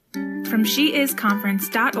from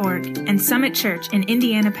sheisconference.org and Summit Church in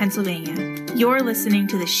Indiana, Pennsylvania. You're listening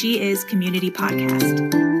to the She Is Community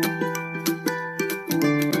Podcast.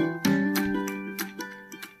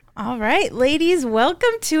 All right, ladies, welcome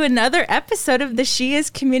to another episode of the She Is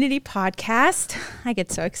Community Podcast. I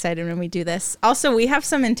get so excited when we do this. Also, we have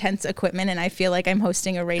some intense equipment, and I feel like I'm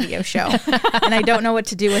hosting a radio show, and I don't know what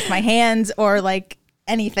to do with my hands or like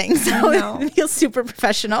anything, so it feels super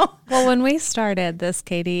professional. Well, when we started this,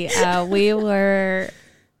 Katie, we were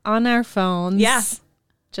on our phones. Yeah.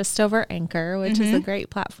 Just over Anchor, which is a great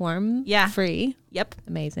platform. Yeah. Free. Yep.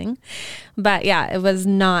 Amazing. But yeah, it was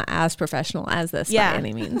not as professional as this by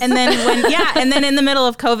any means. And then and then in the middle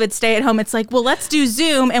of COVID, stay at home, it's like, well, let's do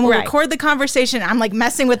Zoom and we'll record the conversation. I'm like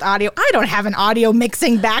messing with audio. I don't have an audio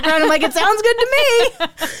mixing background. I'm like, it sounds good to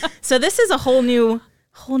me. So this is a whole new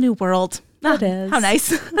world. It is. How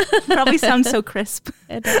nice. Probably sounds so crisp.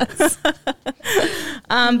 It does.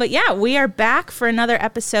 But yeah, we are back for another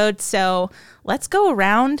episode. So let's go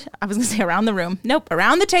around. I was going to say around the room. Nope,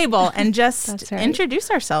 around the table and just introduce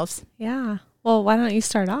ourselves. Yeah. Well, why don't you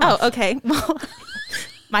start off? Oh, okay. Well,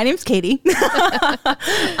 my name's Katie. What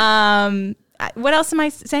else am I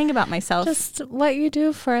saying about myself? Just what you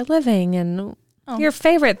do for a living and your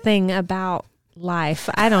favorite thing about life.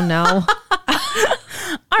 I don't know.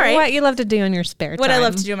 All right. What you love to do in your spare time. What I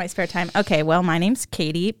love to do in my spare time. Okay, well, my name's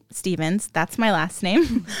Katie Stevens. That's my last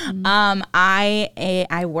name.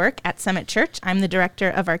 I work at Summit Church. I'm the director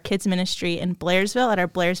of our kids ministry in Blairsville at our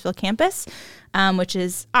Blairsville campus, which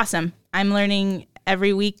is awesome. I'm learning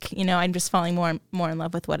every week. You know, I'm just falling more in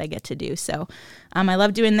love with what I get to do. So I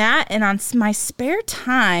love doing that. And on my spare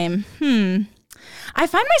time, I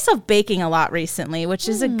find myself baking a lot recently, which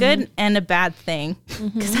is a good and a bad thing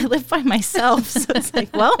because I live by myself. So it's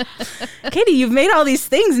like, well, Katie, you've made all these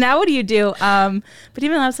things. Now what do you do? But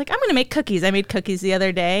even though I was like, I'm going to make cookies. I made cookies the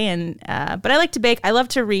other day. But I like to bake. I love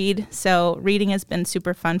to read. So reading has been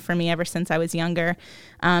super fun for me ever since I was younger.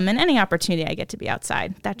 And any opportunity I get to be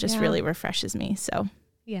outside, that just really refreshes me. So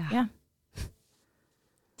yeah.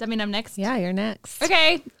 Does that mean I'm next? Yeah, you're next.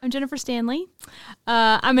 Okay, I'm Jennifer Stanley.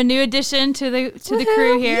 I'm a new addition to the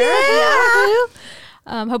crew here.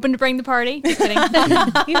 Yeah. Hoping to bring the party. Just kidding.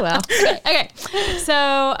 You will. Okay.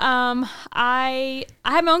 So I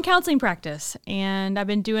have my own counseling practice, and I've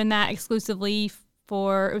been doing that exclusively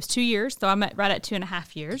for, it was 2 years, so I'm right at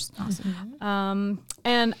 2.5 years. Awesome.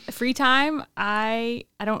 And free time, I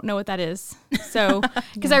don't know what that is. So,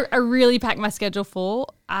 because I really pack my schedule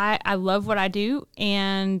full. I love what I do,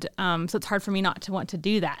 and so it's hard for me not to want to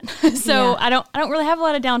do that. So I don't really have a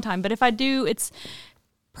lot of downtime, but if I do, it's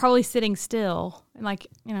probably sitting still, and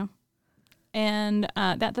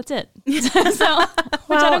that's it.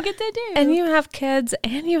 Which I don't get to do. And you have kids,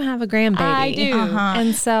 and you have a grandbaby. I do.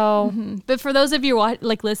 And so, but for those of you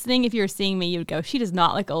listening, if you were seeing me, you would go, "She does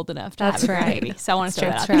not look old enough to have a grandbaby." So I want to throw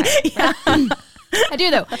that out. Right. I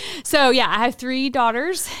do though. So yeah, I have 3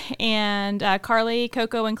 daughters, and Carly,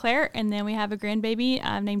 Coco, and Claire, and then we have a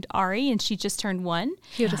grandbaby named Ari, and she just turned 1.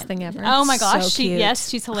 Cutest thing ever. Oh my gosh, so cute.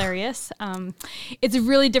 She's hilarious. It's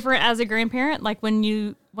really different as a grandparent. Like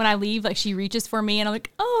when I leave, like she reaches for me, and I'm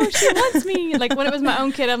like, oh, she wants me. Like when it was my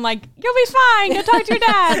own kid, I'm like, you'll be fine. Go talk to your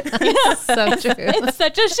dad. You know? So true. It's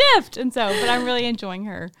such a shift, and but I'm really enjoying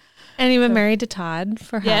her. And you've been married to Todd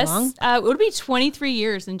for how long? It would be 23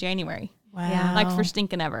 years in January. Wow. Yeah. Like for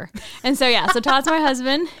stinking ever. And so, so Todd's my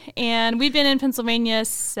husband, and we've been in Pennsylvania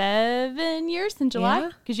 7 years in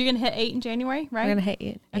July, because you're going to hit 8 in January, right? We're going to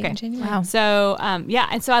hit 8 in January. Wow. So,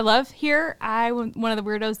 and so I love here. I'm one of the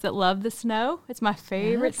weirdos that love the snow. It's my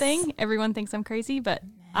favorite thing. Everyone thinks I'm crazy, but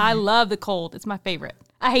I love the cold. It's my favorite.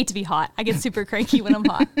 I hate to be hot. I get super cranky when I'm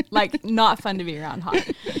hot. Like, not fun to be around hot.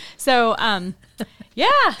 So,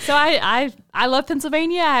 so I love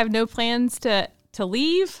Pennsylvania. I have no plans to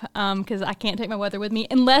leave because I can't take my weather with me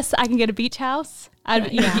unless I can get a beach house.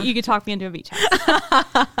 You could talk me into a beach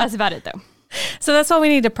house. That's about it though. So that's what we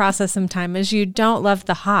need to process some time is you don't love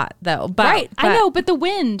the hot though. But I know, but the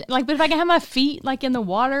wind, but if I can have my feet in the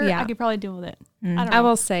water, I could probably deal with it. I don't know. I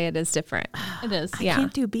will say it is different. It is. I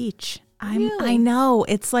can't do beach. I know.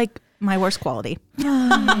 It's like my worst quality.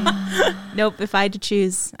 Nope. If I had to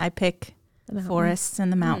choose, I pick the forests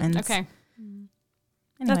and the mountains. Okay.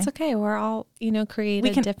 Anyway. That's okay. We're all,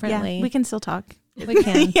 created differently. Yeah, we can still talk. We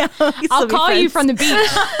can. I'll call you from the beach.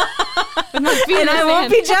 And I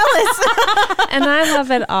won't be jealous. And I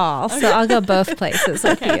love it all. So I'll go both places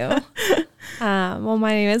with you. Well,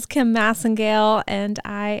 my name is Kim Massengale, and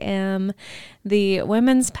I am the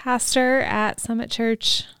women's pastor at Summit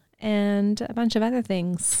Church and a bunch of other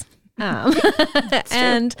things.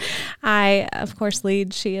 And I, of course,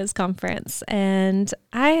 lead She Is Conference. And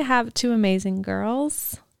I have 2 amazing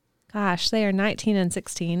girls. Gosh, they are 19 and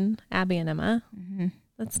 16, Abby and Emma. Mm-hmm.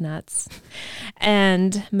 That's nuts.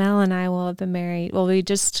 And Mel and I will have been married. Well, we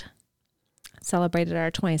just celebrated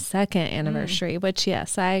our 22nd anniversary, which,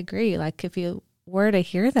 yes, I agree. Like, if you were to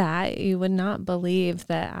hear that, you would not believe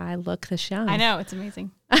that I look this young. I know. It's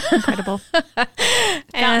amazing. Incredible.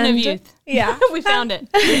 Fountain of youth. Yeah. We found it.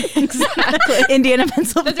 Exactly. Indiana,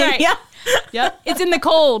 Pennsylvania. That's right. Yep. It's in the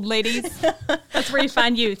cold, ladies. That's where you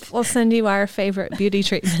find youth. We'll send you our favorite beauty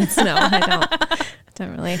treatments. No, I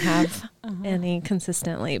don't really have any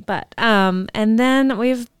consistently. But, and then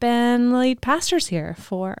we've been lead pastors here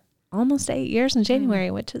for almost 8 years in January,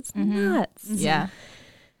 which is nuts. Yeah.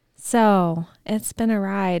 So it's been a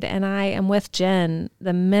ride, and I am with Jen.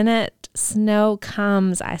 The minute snow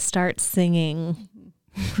comes, I start singing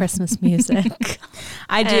Christmas music.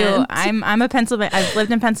 I do. I'm a Pennsylvania. I've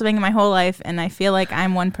lived in Pennsylvania my whole life, and I feel like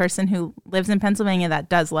I'm one person who lives in Pennsylvania that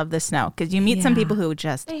does love the snow, because you meet some people who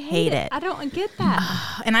just hate it. I don't get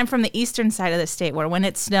that. And I'm from the eastern side of the state, where when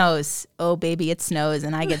it snows, oh baby, it snows,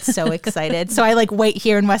 and I get so excited. So I like wait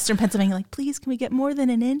here in Western Pennsylvania, like, please, can we get more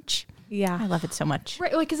than an inch? Yeah. I love it so much.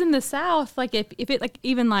 Right, like, because in the South, like, if it, like,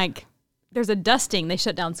 even, like, there's a dusting, they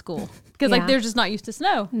shut down school. Because, like, they're just not used to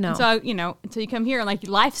snow. No. And so, you know, until you come here, and, like,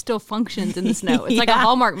 life still functions in the snow. It's like a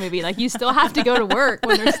Hallmark movie. Like, you still have to go to work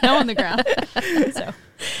when there's snow on the ground. So,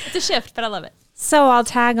 it's a shift, but I love it. So I'll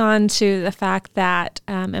tag on to the fact that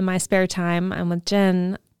in my spare time, I'm with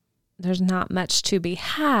Jen. There's not much to be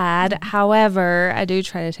had. However, I do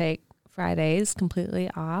try to take Fridays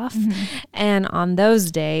completely off. And on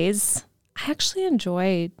those days, I actually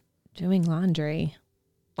enjoy doing laundry.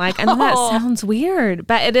 Like, I know that sounds weird,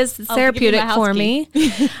 but it is therapeutic for me.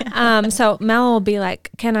 So Mel will be like,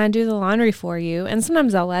 can I do the laundry for you? And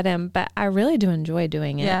sometimes I'll let him, but I really do enjoy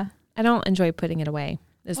doing it. Yeah. I don't enjoy putting it away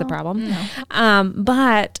is the problem. No.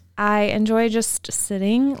 But I enjoy just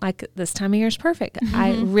sitting, like this time of year is perfect.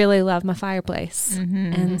 I really love my fireplace.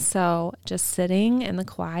 And so just sitting in the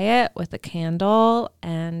quiet with a candle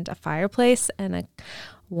and a fireplace and a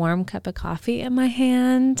warm cup of coffee in my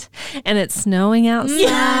hand, and it's snowing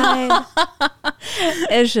outside.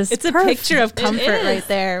 It's a perfect. picture of comfort right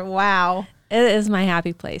there. Wow. It is my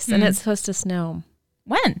happy place, and it's supposed to snow.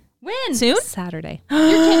 When? Soon? Saturday. You're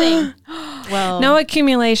kidding. Well, No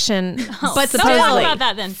accumulation, but Let's talk supposedly about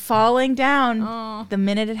that then. falling down the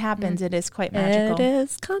minute it happens, it is quite magical. it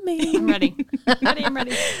is coming. I'm ready. I'm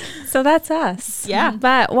ready. So that's us. Yeah.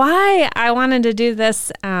 But why I wanted to do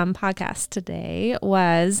this podcast today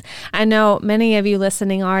was, I know many of you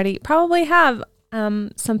listening already probably have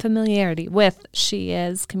some familiarity with She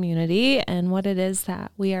Is community and what it is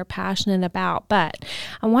that we are passionate about. But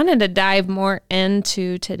I wanted to dive more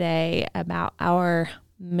into today about our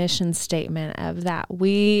mission statement of that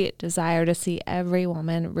we desire to see every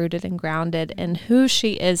woman rooted and grounded in who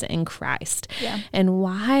she is in Christ. And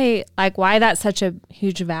why that's such a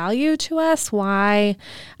huge value to us, why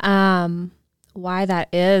that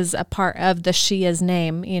is a part of the She Is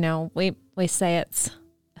name. You know, we say it's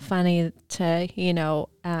funny to,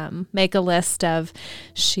 make a list of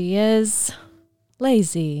she is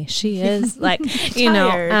lazy, she is like,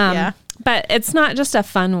 Tired, but it's not just a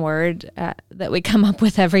fun word that we come up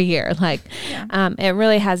with every year. Like, it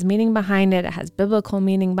really has meaning behind it. It has biblical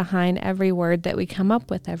meaning behind every word that we come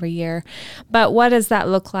up with every year. But what does that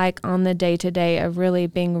look like on the day-to-day of really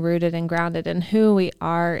being rooted and grounded in who we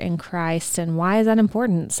are in Christ, and why is that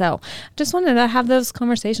important? So just wanted to have those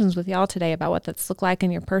conversations with y'all today about what that's looked like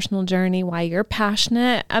in your personal journey, why you're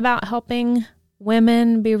passionate about helping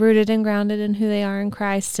women be rooted and grounded in who they are in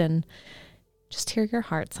Christ, and just hear your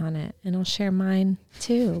hearts on it, and I'll share mine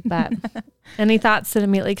too. But any thoughts that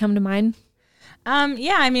immediately come to mind?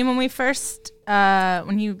 Yeah, I mean, when we first,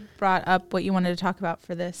 when you brought up what you wanted to talk about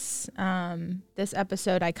for this, this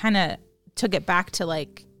episode, I kind of took it back to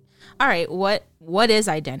like, all right, what is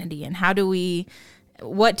identity, and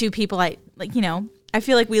what do people I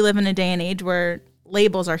feel like we live in a day and age where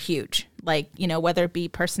labels are huge, like, whether it be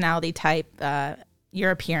personality type,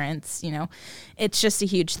 your appearance, it's just a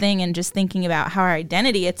huge thing. And just thinking about how our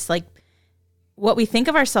identity, it's like what we think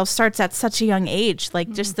of ourselves starts at such a young age, like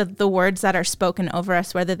just the words that are spoken over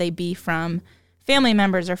us, whether they be from family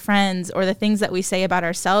members or friends, or the things that we say about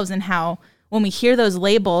ourselves, and how when we hear those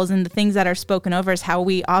labels and the things that are spoken over us, how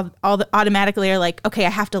we all automatically are like, okay, I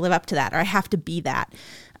have to live up to that, or I have to be that.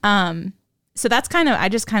 So that's I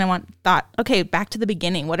just thought, okay, back to the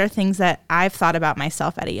beginning. What are things that I've thought about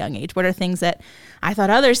myself at a young age? What are things that I thought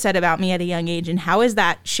others said about me at a young age? And how has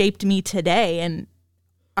that shaped me today? And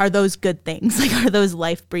are those good things? Like, are those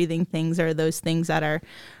life-breathing things, or are those things that are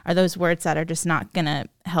those words that are just not going to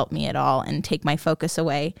help me at all and take my focus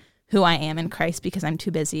away who I am in Christ because I'm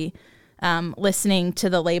too busy listening to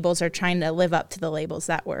the labels or trying to live up to the labels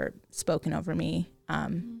that were spoken over me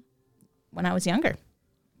when I was younger.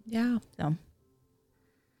 Yeah. So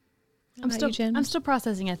I'm still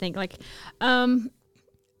processing, I think. Like, I'm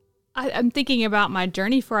thinking about my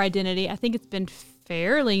journey for identity. I think it's been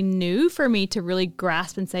fairly new for me to really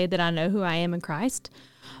grasp and say that I know who I am in Christ.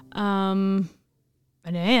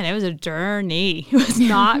 But man, it was a journey. It was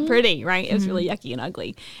not pretty, right? It was really yucky and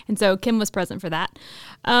ugly. And so Kim was present for that.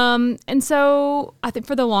 And so I think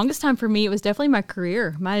for the longest time for me, it was definitely my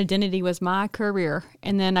career. My identity was my career.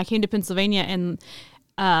 And then I came to Pennsylvania, and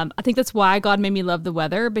I think that's why God made me love the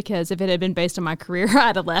weather, because if it had been based on my career,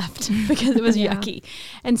 I'd have left because it was yucky.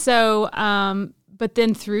 And so, but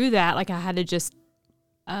then through that, like I had to just,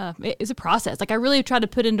 it was a process. Like I really tried to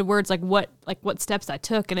put into words like what steps I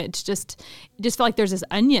took, and it just felt like there's this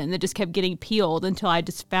onion that just kept getting peeled until I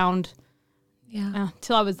just found,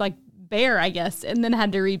 till I was like bare, I guess, and then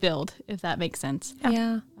had to rebuild, if that makes sense.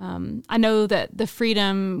 Yeah. I know that the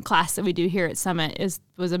freedom class that we do here at Summit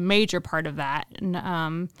was a major part of that,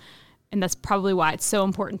 and that's probably why it's so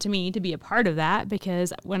important to me to be a part of that,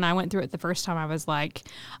 because when I went through it the first time, I was like,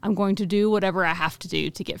 I'm going to do whatever I have to do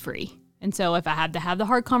to get free. And so if I had to have the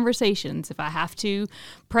hard conversations, if I have to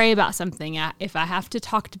pray about something, if I have to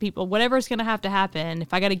talk to people, whatever's going to happen,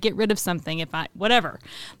 if I got to get rid of something, whatever,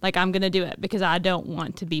 like I'm going to do it because I don't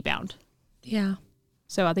want to be bound. Yeah.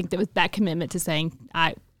 So I think that commitment to saying,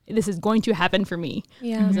 this is going to happen for me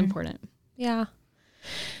was important. Yeah.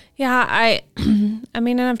 Yeah. I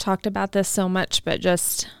mean, and I've talked about this so much, but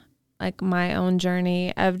just like my own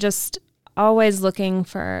journey of just always looking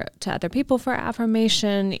to other people for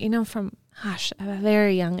affirmation, from a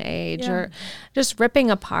very young age, or just ripping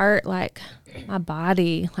apart like my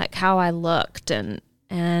body, like how I looked, and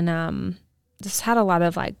just had a lot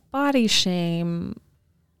of like body shame,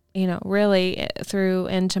 really through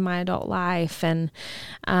into my adult life, and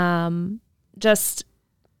just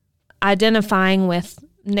identifying with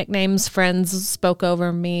nicknames friends spoke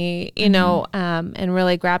over me, and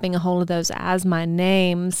really grabbing a hold of those as my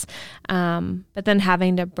names. But then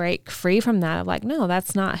having to break free from that of like, no,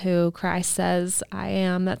 that's not who Christ says I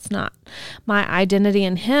am. That's not my identity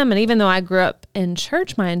in him. And even though I grew up in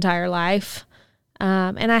church my entire life,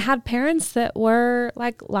 and I had parents that were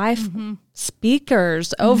like life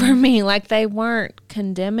speakers over me, like they weren't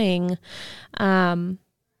condemning,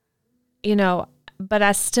 but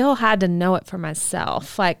I still had to know it for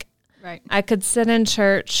myself. Like, right. I could sit in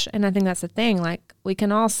church, and I think that's the thing. Like, we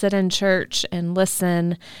can all sit in church and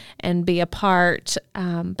listen and be a part,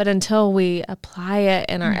 but until we apply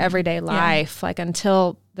it in our everyday life, like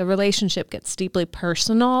until the relationship gets deeply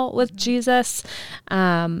personal with Jesus,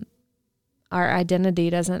 our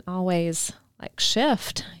identity doesn't always like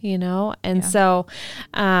shift, And so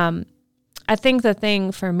I think the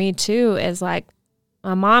thing for me too is like,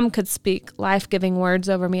 my mom could speak life-giving words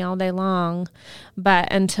over me all day long,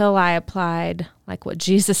 but until I applied like what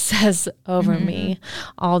Jesus says over me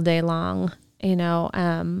all day long,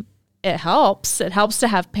 it helps. It helps to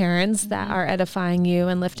have parents that are edifying you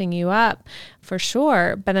and lifting you up for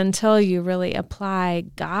sure. But until you really apply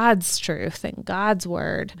God's truth and God's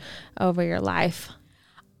word over your life,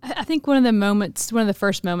 I think one of the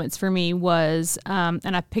first moments for me was,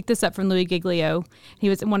 and I picked this up from Louis Giglio. He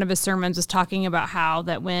was in one of his sermons was talking about how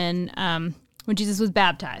that when Jesus was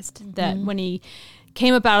baptized, that when he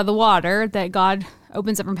came up out of the water, that God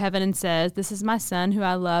opens up from heaven and says, "This is my son who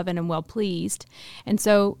I love and am well pleased." And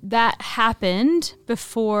so that happened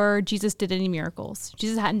before Jesus did any miracles.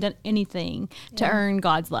 Jesus hadn't done anything to earn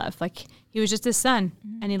God's love. Like, he was just his son,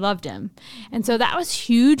 and he loved him. And so that was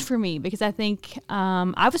huge for me, because I think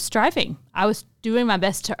I was striving. I was doing my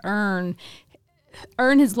best to earn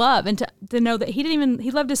his love, and to know that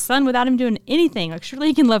he loved his son without him doing anything. Like, surely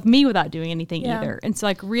he can love me without doing anything either. And so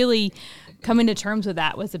like really coming to terms with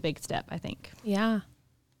that was a big step, I think. Yeah.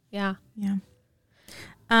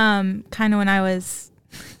 Kind of when I was,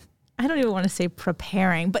 I don't even want to say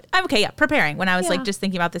preparing, but preparing. When I was like just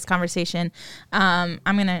thinking about this conversation, I'm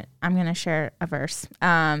gonna share a verse.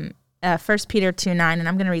 1 Peter 2:9, and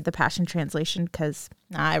I'm gonna read the Passion Translation because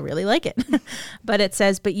I really like it. But it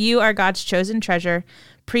says, "But you are God's chosen treasure,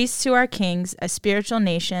 priests who are kings, a spiritual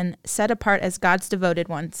nation, set apart as God's devoted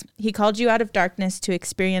ones. He called you out of darkness to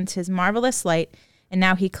experience his marvelous light, and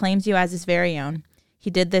now he claims you as his very own. He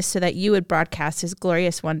did this so that you would broadcast his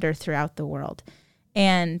glorious wonder throughout the world."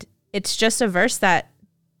 And it's just a verse that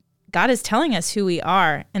God is telling us who we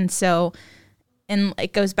are. And so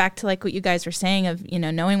it goes back to like what you guys were saying of,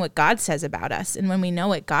 knowing what God says about us. And when we know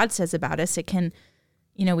what God says about us, it can,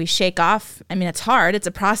 we shake off. I mean, it's hard. It's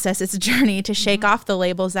a process. It's a journey to shake off the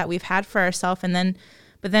labels that we've had for ourselves.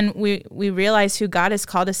 But then we realize who God has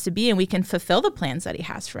called us to be, and we can fulfill the plans that he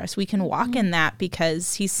has for us. We can walk in that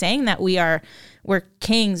because he's saying that we're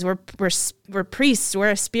kings, we're priests,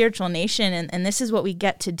 we're a spiritual nation, and this is what we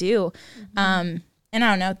get to do. And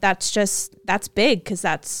I don't know, that's big, because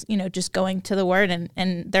that's, just going to the word,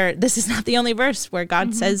 and this is not the only verse where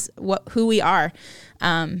God says who we are.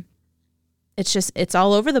 It's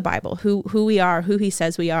all over the Bible, who we are, who he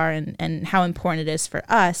says we are, and how important it is for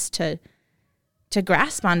us to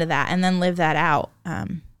grasp onto that and then live that out.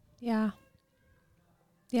 Yeah.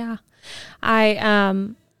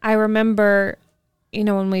 I remember,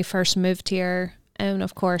 when we first moved here, and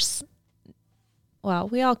of course, well,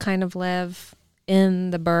 we all kind of live in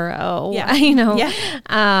the borough,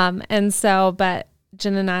 and so, but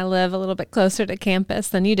Jen and I live a little bit closer to campus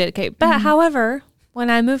than you did, Kate. But however, when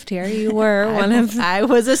I moved here, you were I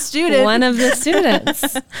was a student. One of the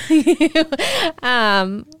students.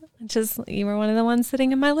 You were one of the ones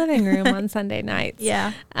sitting in my living room on Sunday nights.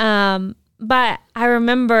 Yeah. But I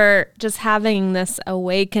remember just having this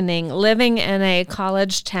awakening, living in a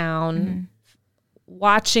college town,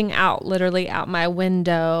 watching literally out my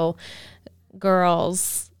window,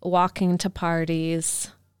 girls walking to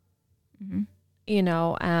parties,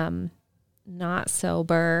 not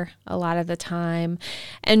sober a lot of the time,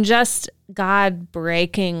 and just God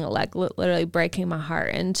breaking, like literally breaking my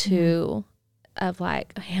heart into of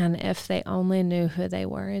like, man, if they only knew who they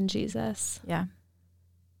were in Jesus. Yeah.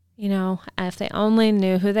 If they only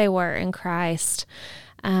knew who they were in Christ,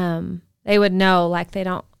 they would know, like, they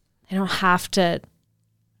don't have to,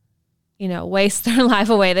 waste their life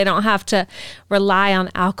away. They don't have to rely on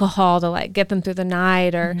alcohol to like get them through the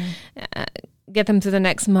night or get them through the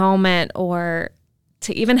next moment, or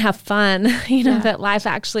to even have fun, that life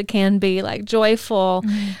actually can be like joyful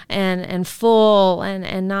and full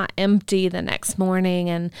and not empty the next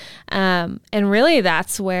morning. And really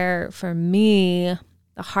that's where, for me,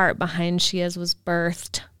 the heart behind She Is was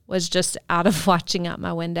birthed, was just out of watching out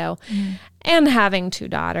my window and having two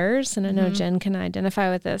daughters. And I know Jen can identify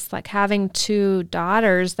with this, like having two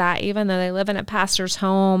daughters that even though they live in a pastor's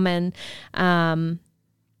home and,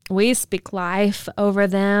 we speak life over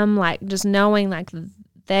them, like just knowing like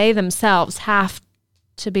they themselves have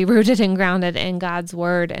to be rooted and grounded in God's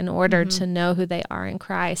word in order to know who they are in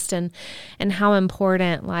Christ, and how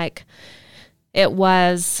important like it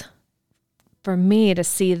was for me to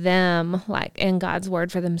see them like in God's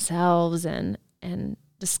word for themselves and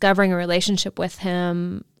discovering a relationship with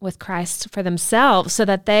him, with Christ for themselves, so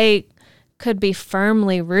that they could be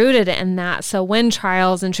firmly rooted in that. So when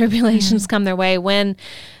trials and tribulations come their way, when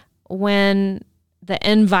the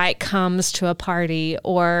invite comes to a party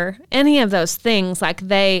or any of those things, like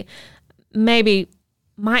they maybe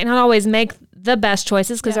might not always make the best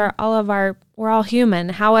choices because we're all human.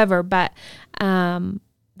 However, but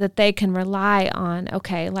that they can rely on,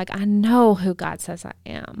 okay, like I know who God says I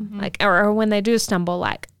am. Like, or when they do stumble,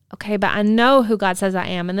 like, okay, but I know who God says I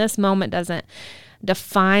am, and this moment doesn't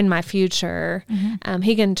define my future.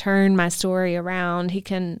 He can turn my story around. He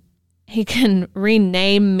can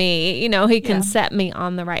rename me, he can set me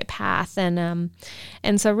on the right path. And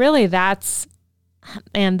so really those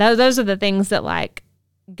are the things that like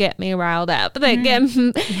get me riled up,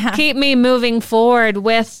 that keep me moving forward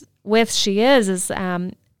with She Is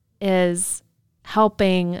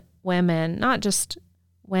helping women, not just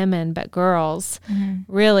women, but girls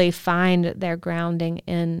really find their grounding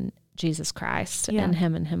in Jesus Christ and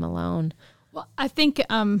Him alone. Well, I think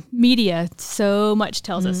media so much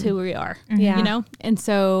tells us who we are, and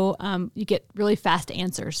so you get really fast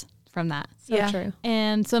answers from that. So true.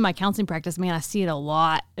 And so in my counseling practice, man, I see it a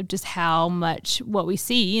lot of just how much what we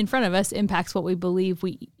see in front of us impacts what we believe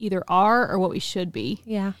we either are or what we should be.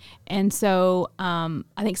 Yeah. And so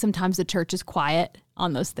I think sometimes the church is quiet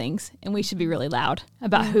on those things, and we should be really loud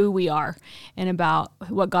about who we are and about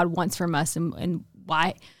what God wants from us and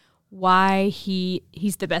why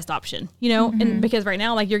he's the best option, and because right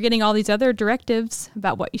now, like, you're getting all these other directives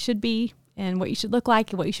about what you should be and what you should look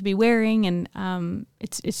like and what you should be wearing. And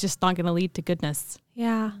it's just not going to lead to goodness.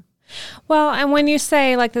 Yeah. Well, and when you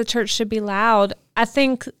say like the church should be loud, I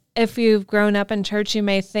think if you've grown up in church, you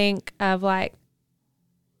may think of like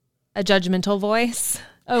a judgmental voice.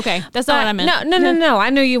 Okay, that's not what I meant. No. I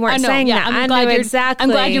knew you weren't saying that. I knew exactly.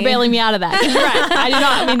 I'm glad you're bailing me out of that. Right. I do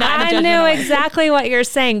not mean that. I knew exactly what you're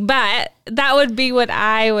saying, but that would be what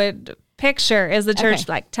I would picture is the church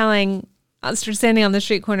like telling standing on the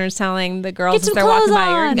street corners telling the girls as they're clothes walking by,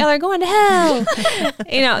 on. y'all are going to hell.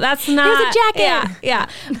 That's not. Here's a jacket. Yeah.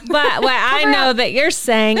 But what I know that you're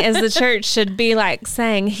saying is the church should be like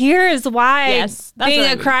saying, here is why Yes, that's being what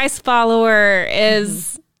I a mean. Christ follower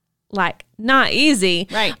is like not easy.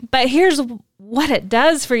 Right. But here's what it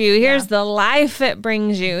does for you. Here's the life it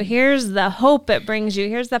brings you. Here's the hope it brings you.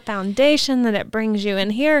 Here's the foundation that it brings you.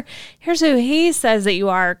 And here's who he says that you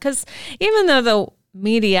are. Because even though the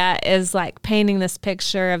media is like painting this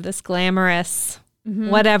picture of this glamorous,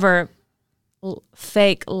 whatever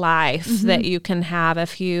fake life that you can have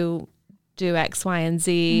if you do X, Y, and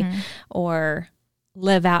Z or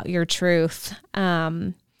live out your truth.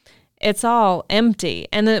 It's all empty.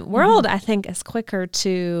 And the world, I think, is quicker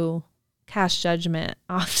to cast judgment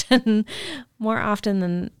more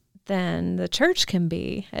often than the church can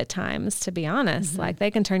be at times, to be honest. Like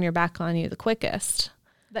they can turn your back on you the quickest.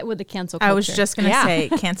 That with the cancel culture. I was just going to say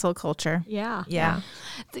cancel culture. Yeah. Yeah.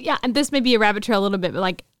 Yeah, and this may be a rabbit trail a little bit, but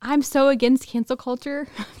like I'm so against cancel culture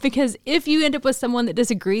because if you end up with someone that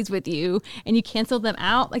disagrees with you and you cancel them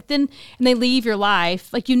out, like then and they leave your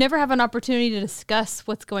life, like you never have an opportunity to discuss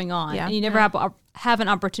what's going on, and you never have an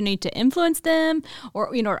opportunity to influence them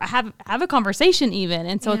or have a conversation even.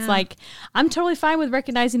 And so it's like I'm totally fine with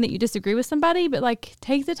recognizing that you disagree with somebody, but like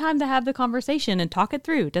take the time to have the conversation and talk it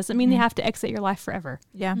through. Doesn't mean they have to exit your life forever.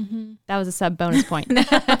 Yeah. That was a sub bonus point.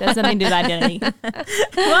 Doesn't mean to the identity.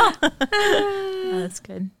 Well, that's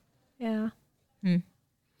good. Yeah.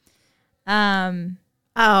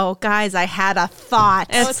 Oh, guys, I had a thought.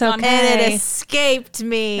 It's gone. okay. And it escaped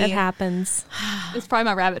me. It happens. It's probably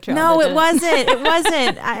my rabbit trail. No, that it did wasn't. It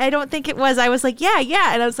wasn't. I don't think it was. I was like, yeah.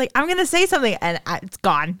 And I was like, I'm going to say something. And it's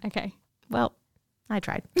gone. Okay. Well, I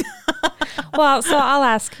tried. Well, so I'll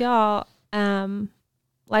ask y'all,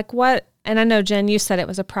 like what, and I know Jen, you said it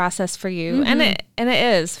was a process for you, and it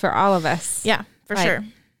is for all of us. Yeah, for Like, sure.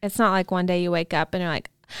 It's not like one day you wake up and you're like,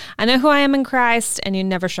 I know who I am in Christ, and you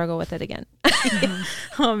never struggle with it again.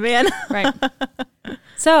 Oh, man. Right.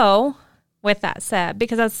 So with that said,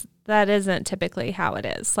 because that isn't typically how it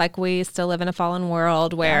is. Like we still live in a fallen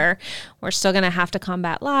world where we're still going to have to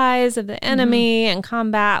combat lies of the enemy and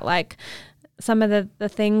combat like some of the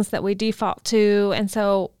things that we default to. And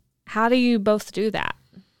so how do you both do that?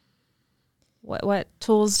 What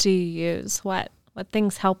tools do you use? What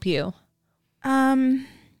things help you?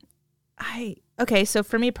 Okay, so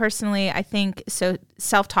for me personally, I think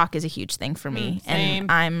self-talk is a huge thing for me. Same.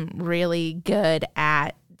 And I'm really good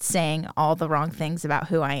at saying all the wrong things about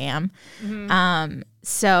who I am.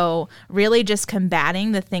 So really just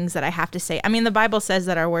combating the things that I have to say. I mean, the Bible says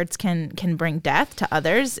that our words can bring death to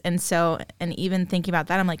others. And even thinking about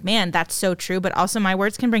that, I'm like, man, that's so true. But also my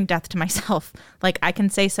words can bring death to myself. Like I can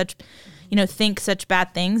say think such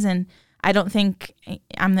bad things, and I don't think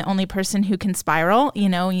I'm the only person who can spiral,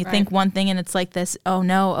 you think one thing and it's like this, oh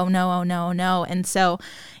no. And so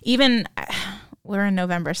even we're in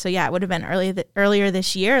November. So yeah, it would have been earlier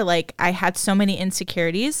this year. Like I had so many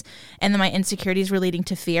insecurities, and then my insecurities were leading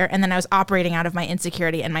to fear. And then I was operating out of my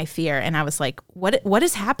insecurity and my fear. And I was like, what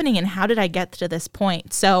is happening? And how did I get to this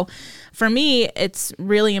point? So for me, it's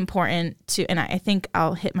really important and I think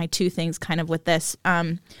I'll hit my two things kind of with this.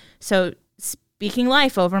 So speaking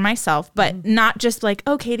life over myself, but not just like,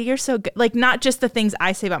 oh, Katie, you're so good. Like not just the things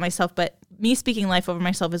I say about myself, but me speaking life over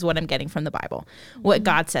myself is what I'm getting from the Bible, what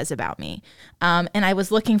God says about me. And I was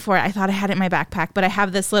looking for it. I thought I had it in my backpack, but I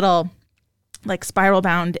have this little like spiral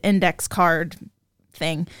bound index card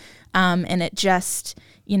thing. And it just,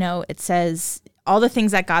 it says all the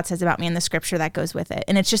things that God says about me in the scripture that goes with it.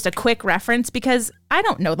 And it's just a quick reference because I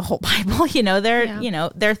don't know the whole Bible,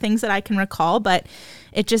 there are things that I can recall, but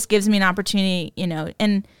it just gives me an opportunity,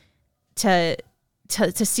 and to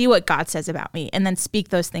see what God says about me and then speak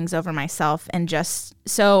those things over myself. And just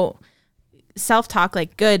so self-talk,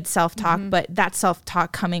 like good self-talk, but that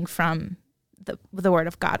self-talk coming from the word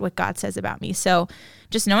of God, what God says about me. So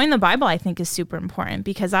just knowing the Bible, I think, is super important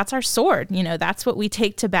because that's our sword. That's what we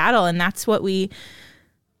take to battle, and that's what we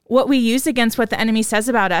use against what the enemy says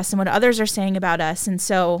about us and what others are saying about us. And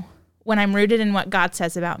so when I'm rooted in what God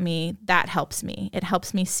says about me, that helps me. It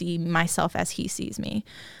helps me see myself as he sees me.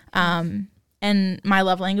 And my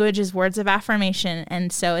love language is words of affirmation.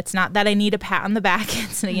 And so it's not that I need a pat on the back.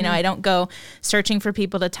 It's, I don't go searching for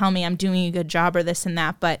people to tell me I'm doing a good job or this and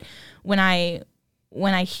that. But when I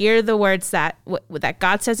hear the words that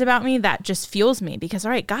God says about me, that just fuels me because,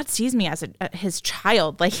 all right, God sees me as his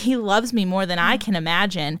child. Like he loves me more than I can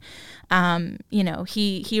imagine.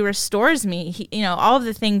 He restores me, all of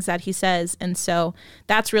the things that he says. And so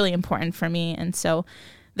that's really important for me. And so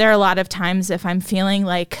there are a lot of times if I'm feeling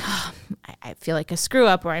like I feel like a screw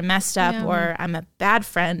up, or I messed up, or I'm a bad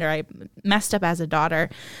friend, or I messed up as a daughter.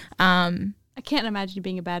 I can't imagine you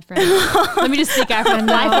being a bad friend. Let me just speak out for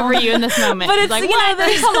life over you in this moment. But it's like, what?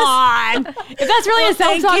 Come on. If that's really a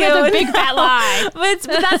self-talk, that's a big fat lie. But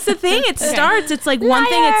that's the thing. It starts. It's like one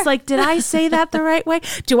thing. It's like, did I say that the right way?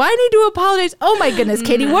 Do I need to apologize? Oh my goodness,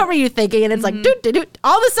 Katie, what were you thinking? And it's like,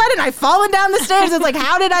 all of a sudden I've fallen down the stairs. It's like,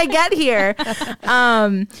 how did I get here?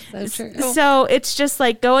 So true. So it's just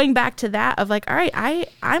like going back to that of like, all right,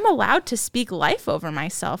 I'm allowed to speak life over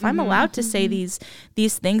myself. I'm allowed to say these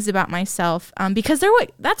things about myself. Because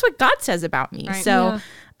that's what God says about me. Right. So,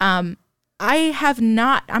 I'm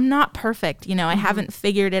not perfect. I haven't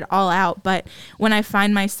figured it all out. But when I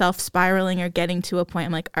find myself spiraling or getting to a point,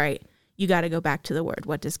 I'm like, all right, you got to go back to the word.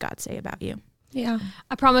 What does God say about you? Yeah.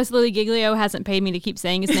 I promise Lily Giglio hasn't paid me to keep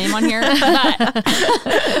saying his name on here.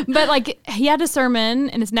 but like, he had a sermon,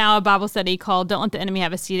 and it's now a Bible study called Don't Let the Enemy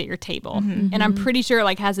Have a Seat at Your Table. And I'm pretty sure it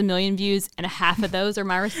like has 1 million views, and half of those are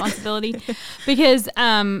my responsibility because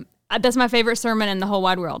that's my favorite sermon in the whole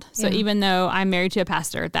wide world. So even though I'm married to a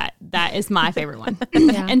pastor, that is my favorite one. And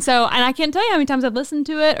I can't tell you how many times I've listened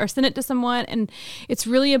to it or sent it to someone. And it's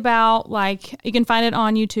really about like, you can find it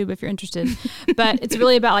on YouTube if you're interested, but it's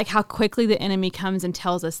really about like how quickly the enemy comes and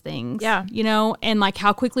tells us things, and like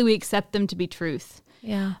how quickly we accept them to be truth.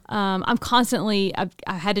 Yeah. I'm constantly, I've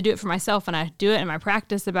had to do it for myself, and I do it in my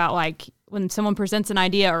practice about like, when someone presents an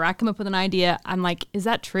idea or I come up with an idea, I'm like, is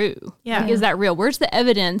that true? Yeah. Like, is that real? Where's the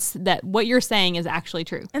evidence that what you're saying is actually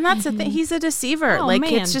true? And that's the thing. He's a deceiver. Oh, like,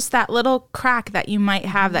 man. it's just that little crack that you might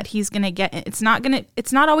have that he's going to get. It's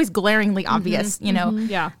not always glaringly obvious,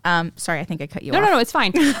 Yeah. Sorry, I think I cut you off. No, it's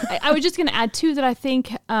fine. I was just going to add too that I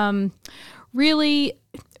think really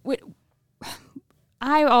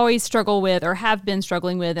I always struggle with, or have been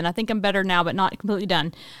struggling with, and I think I'm better now, but not completely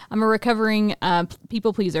done. I'm a recovering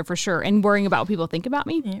people pleaser for sure, and worrying about what people think about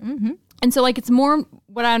me. Mm-hmm. And so like, it's more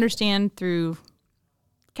what I understand through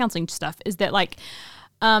counseling stuff is that like,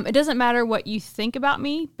 it doesn't matter what you think about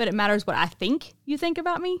me, but it matters what I think you think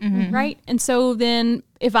about me, right? And so then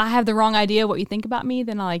if I have the wrong idea of what you think about me,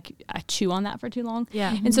 then I chew on that for too long.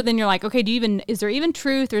 Yeah. And so then you're like, okay, is there even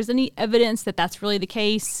truth? Or is any evidence that that's really the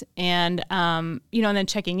case? And, and then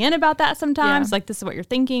checking in about that sometimes, like, this is what you're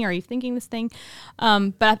thinking. Are you thinking this thing?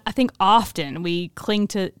 But I think often we cling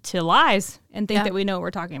to lies and think that we know what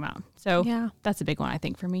we're talking about. So that's a big one, I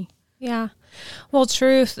think, for me. Yeah. Well,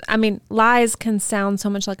 truth, I mean, lies can sound so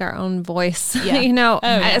much like our own voice,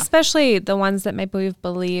 especially the ones that maybe we've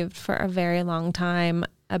believed for a very long time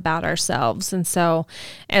about ourselves. And so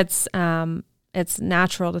it's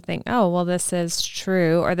natural to think, oh, well, this is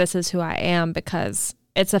true, or this is who I am, because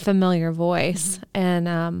it's a familiar voice. And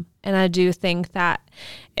I do think that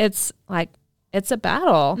it's like, it's a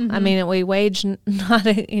battle. I mean, we wage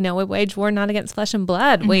war not against flesh and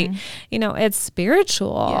blood. It's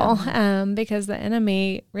spiritual, because the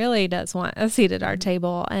enemy really does want a seat at our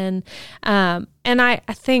table. And I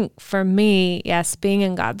think for me, yes, being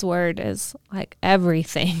in God's word is like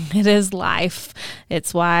everything. It is life.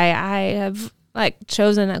 It's why I have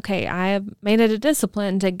chosen, I have made it a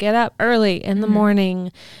discipline to get up early in the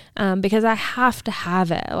morning, because I have to have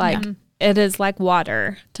it. It is like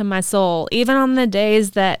water to my soul, even on the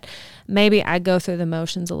days that maybe I go through the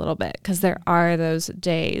motions a little bit, because there are those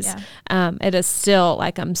days. It is still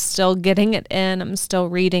like, I'm still getting it in. I'm still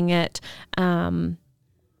reading it. I'm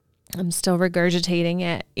still regurgitating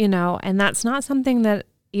it, and that's not something that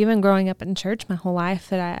even growing up in church my whole life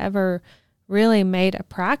that I ever really made a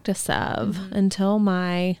practice of until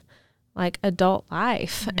my adult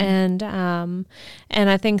life. And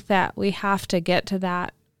I think that we have to get to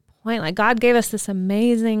that point. Like, God gave us this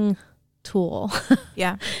amazing tool,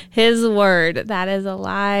 His word that is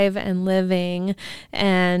alive and living,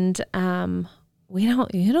 and we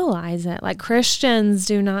don't utilize it. Like, Christians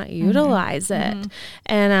do not utilize it.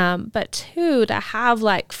 And but two, to have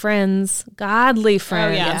friends, godly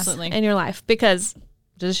friends in your life, because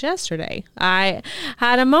just yesterday I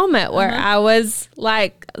had a moment where I was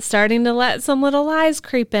starting to let some little lies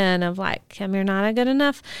creep in of Kim, you're not a good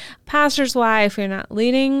enough pastor's wife, you're not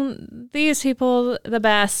leading these people the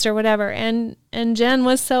best, or whatever. And Jen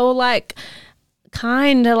was so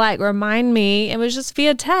kind to remind me. It was just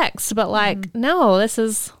via text, but no, this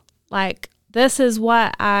is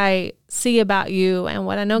what I see about you and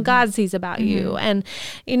what I know God sees about you. And,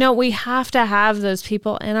 we have to have those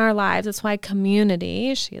people in our lives. That's why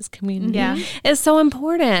community is so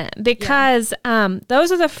important, because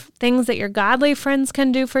those are the things that your godly friends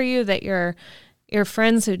can do for you that your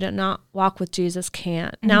friends who do not walk with Jesus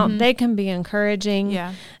can't. Now, they can be encouraging.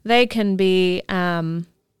 They can be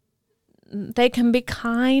they can be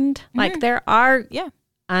kind. Like there are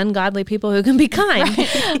ungodly people who can be kind.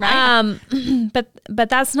 Right. But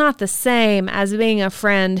that's not the same as being a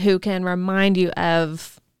friend who can remind you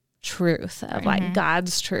of truth, of like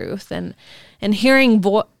God's truth, and hearing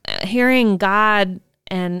God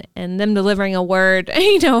and them delivering a word,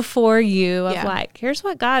 for you of like, here's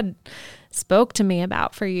what God spoke to me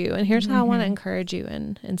about for you, and here's how I want to encourage you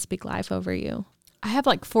and speak life over you. I have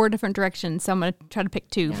like 4 different directions, so I'm going to try to pick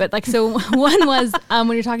 2. But like, so one was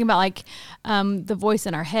when you're talking about like the voice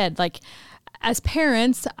in our head, like as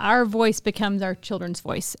parents, our voice becomes our children's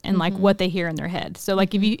voice and like what they hear in their head. So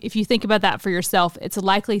like if you think about that for yourself, it's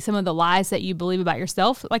likely some of the lies that you believe about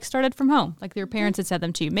yourself like started from home. Like your parents had said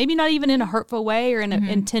them to you. Maybe not even in a hurtful way or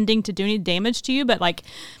intending to do any damage to you, but like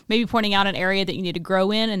maybe pointing out an area that you need to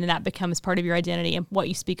grow in, and then that becomes part of your identity and what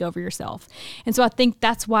you speak over yourself. And so I think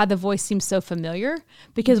that's why the voice seems so familiar,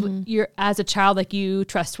 because you're, as a child, like you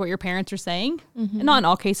trust what your parents are saying. And not in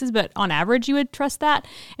all cases, but on average you would trust that.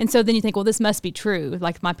 And so then you think, well, this must be true.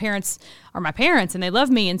 Like my parents are my parents and they love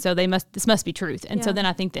me, and so this must be truth. And so then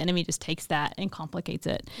I think the enemy just takes that and complicates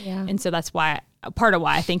it. And so that's why, part of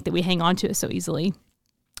why I think that we hang on to it so easily.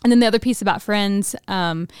 And then the other piece about friends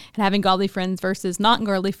and having godly friends versus not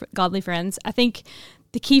godly friends, I think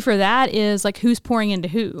the key for that is like who's pouring into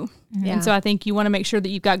who. And so I think you want to make sure that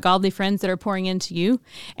you've got godly friends that are pouring into you,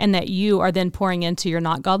 and that you are then pouring into your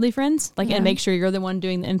not godly friends, like, and make sure you're the one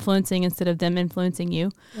doing the influencing instead of them influencing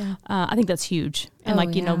you. I think that's huge.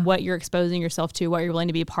 And what you're exposing yourself to, what you're willing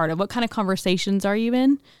to be a part of, what kind of conversations are you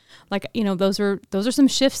in? Like, those are some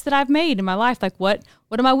shifts that I've made in my life. Like what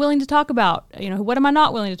am I willing to talk about? What am I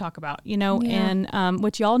not willing to talk about? And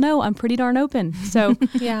which y'all know, I'm pretty darn open. So,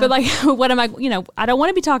 but like, what am I, I don't want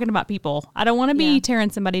to be talking about people. I don't want to be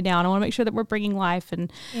tearing somebody down. I want to make sure that we're bringing life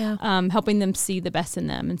and helping them see the best in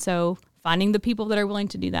them. And so finding the people that are willing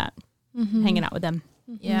to do that, hanging out with them.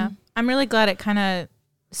 Yeah. I'm really glad it kind of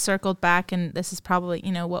circled back, and this is probably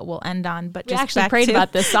what we'll end on, but we actually prayed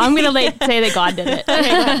about this, so I'm gonna say that God did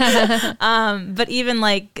it. But even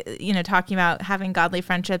like talking about having godly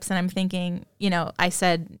friendships, and I'm thinking, I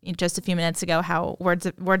said just a few minutes ago how words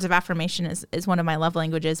of affirmation is one of my love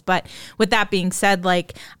languages. But with that being said,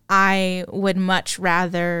 like I would much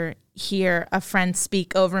rather hear a friend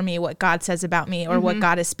speak over me what God says about me, or what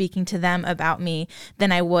God is speaking to them about me,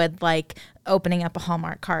 than I would like opening up a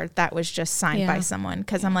Hallmark card that was just signed by someone.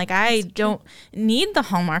 Because I'm like, I don't need the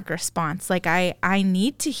Hallmark response. Like I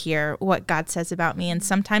need to hear what God says about me. And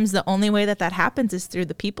sometimes the only way that happens is through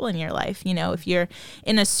the people in your life. If you're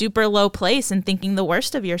in a super low place and thinking the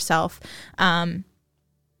worst of yourself, hearing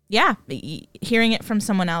it from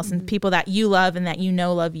someone else and people that you love and that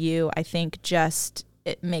love you, I think just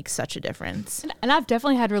it makes such a difference. And I've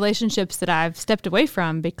definitely had relationships that I've stepped away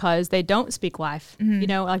from because they don't speak life.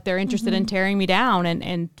 Like they're interested in tearing me down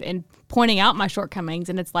and pointing out my shortcomings.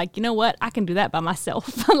 And it's like, what? I can do that by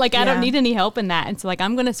myself. Like I don't need any help in that. And so like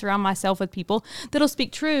I'm going to surround myself with people that'll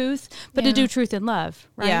speak truth, but to do truth in love.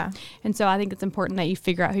 Right. Yeah. And so I think it's important that you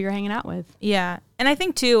figure out who you're hanging out with. Yeah. And I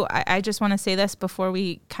think too, I just want to say this before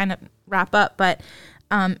we kind of wrap up, but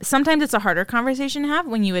sometimes it's a harder conversation to have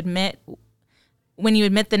when you admit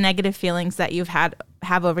the negative feelings that you've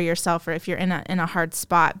have over yourself, or if you're in a hard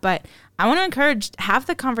spot. But I want to encourage, have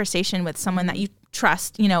the conversation with someone that you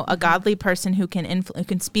trust, a godly person who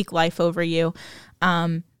can speak life over you.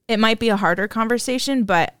 It might be a harder conversation,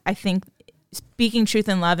 but I think speaking truth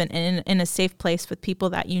in love and in a safe place with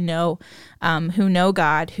people that who know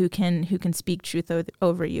God, who can speak truth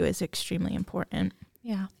over you is extremely important.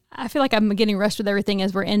 Yeah. I feel like I'm getting rushed with everything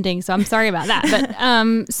as we're ending, so I'm sorry about that.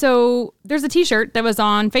 But so there's a T-shirt that was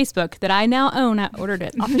on Facebook that I now own. I ordered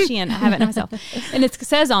it off of Shein. I have it myself, and it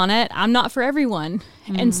says on it, "I'm not for everyone."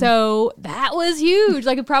 And so that was huge.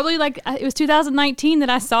 Like it was 2019 that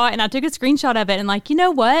I saw it, and I took a screenshot of it, and like, you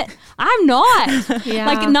know what? I'm not.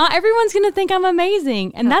 Like not everyone's gonna think I'm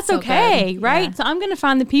amazing, and that's okay, right? Yeah. So I'm gonna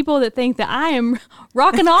find the people that think that I am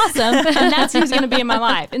rocking awesome, and that's who's gonna be in my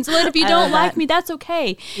life. And so if you don't like me, that's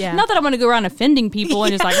okay. Yeah. Not that I'm going to go around offending people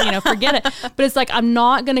and just like, forget it. But it's like, I'm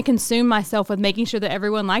not going to consume myself with making sure that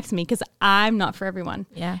everyone likes me, because I'm not for everyone.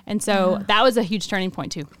 Yeah. And so that was a huge turning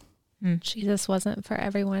point too. Jesus wasn't for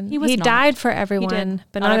everyone. He died for everyone,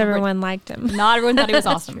 but not everyone liked him. Not everyone thought he was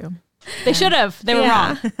awesome. They should have. They were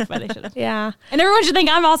wrong, but they should have. Yeah. And everyone should think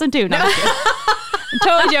I'm awesome too. No, I'm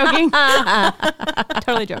totally joking.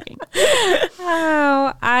 Totally joking.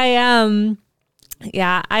 Oh, I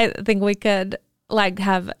think we could like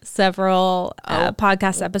have several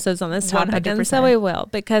podcast episodes on this topic, 100%. And so we will,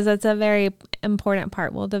 because it's a very important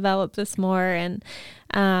part. We'll develop this more, and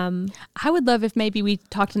I would love if maybe we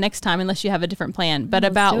talked next time, unless you have a different plan, but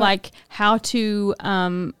about like how to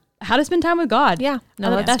spend time with God. Yeah,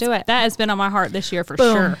 let's do it. That has been on my heart this year for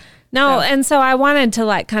sure. No, and so I wanted to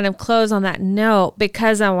like kind of close on that note,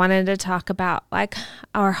 because I wanted to talk about like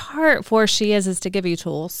our heart for She Is to give you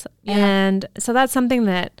tools. Yeah. And so that's something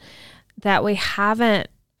that we haven't,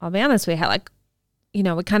 I'll be honest, we had like,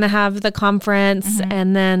 we kind of have the conference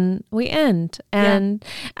and then we end. And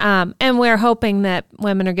and we're hoping that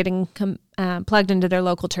women are getting plugged into their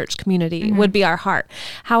local church community would be our heart.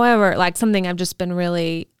 However, like something I've just been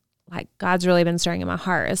really, like God's really been stirring in my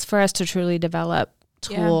heart is for us to truly develop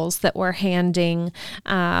tools that we're handing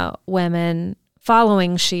women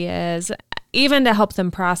following She Is, even to help them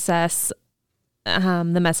process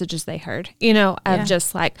the messages they heard, of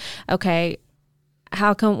just like, okay,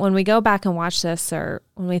 how can, when we go back and watch this, or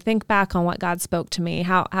when we think back on what God spoke to me,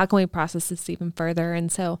 how can we process this even further?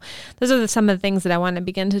 And so those are some of the things that I want to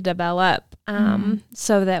begin to develop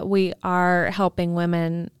so that we are helping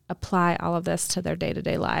women apply all of this to their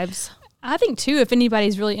day-to-day lives. I think too, if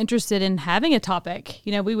anybody's really interested in having a topic,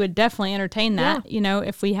 we would definitely entertain that,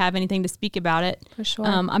 if we have anything to speak about it. For sure.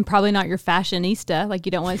 I'm probably not your fashionista, like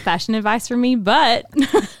you don't want fashion advice from me, but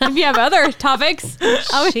if you have other topics.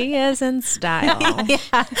 She is in style.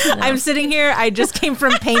 I'm sitting here. I just came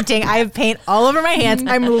from painting. I have paint all over my hands.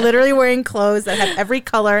 I'm literally wearing clothes that have every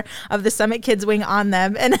color of the Summit Kids wing on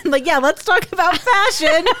them. And I'm like, let's talk about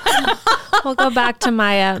fashion. We'll go back to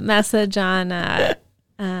my message on...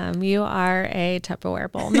 you are a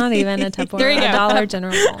Tupperware bowl, not even a Tupperware, a Dollar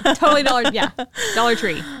General bowl. Totally Dollar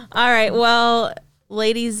Tree. All right. Well,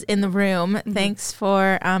 ladies in the room, thanks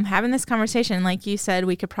for having this conversation. Like you said,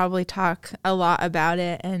 we could probably talk a lot about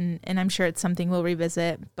it, and I'm sure it's something we'll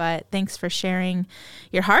revisit. But thanks for sharing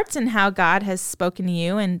your hearts and how God has spoken to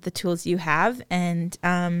you and the tools you have. And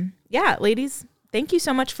ladies, thank you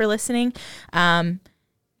so much for listening.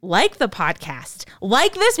 Like the podcast,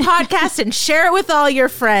 like this podcast, and share it with all your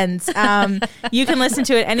friends. You can listen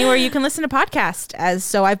to it anywhere you can listen to podcasts,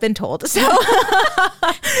 so I've been told.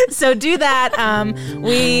 So do that.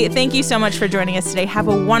 We thank you so much for joining us today. Have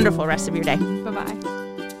a wonderful rest of your day. Bye-bye.